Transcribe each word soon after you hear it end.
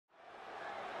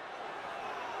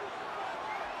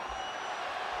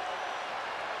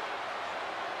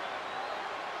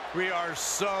We are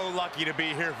so lucky to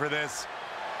be here for this.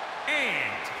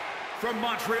 And from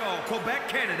Montreal, Quebec,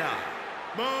 Canada,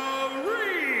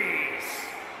 Maryse.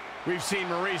 We've seen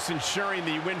Maryse ensuring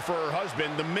the win for her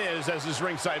husband, The Miz, as his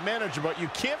ringside manager, but you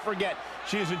can't forget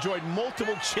she has enjoyed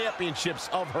multiple championships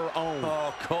of her own.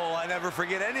 Oh, Cole, I never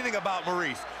forget anything about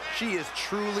Maryse. She is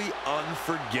truly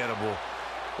unforgettable.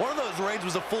 One of those reigns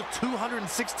was a full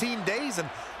 216 days, and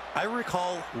I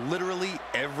recall literally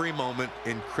every moment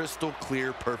in crystal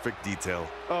clear, perfect detail.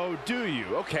 Oh, do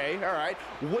you? Okay, all right.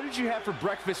 What did you have for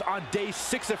breakfast on day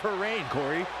 6 of her reign,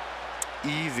 Corey?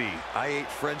 Easy. I ate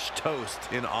French toast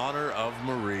in honor of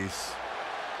Maryse.